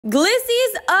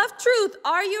Glissies of truth,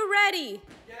 are you ready?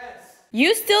 Yes.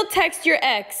 You still text your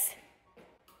ex.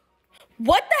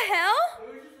 What the hell?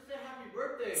 It was just to say happy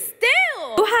birthday.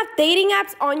 Still! You have dating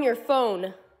apps on your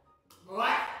phone.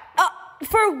 What?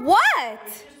 For what?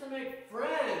 It's just to make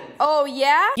friends. Oh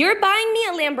yeah? You're buying me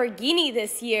a Lamborghini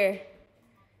this year.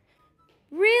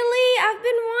 Really? I've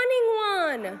been wanting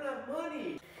one. I don't have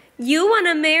money. You want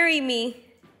to marry me.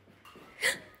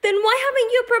 Then why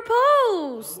haven't you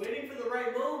proposed? I'm waiting for the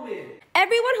right moment.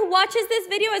 Everyone who watches this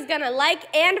video is gonna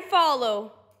like and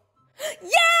follow.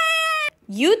 Yeah!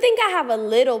 You think I have a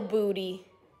little booty.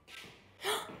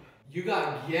 You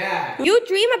got gas. You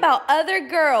dream about other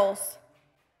girls.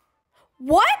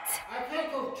 What? I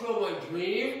can't control my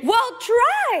dreams. Well,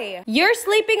 try. You're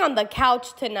sleeping on the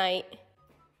couch tonight.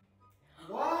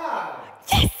 Why?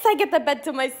 Yes, I get the bed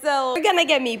to myself. You're gonna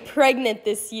get me pregnant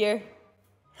this year.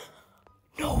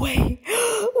 No way.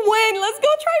 When? Let's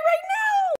go try right now.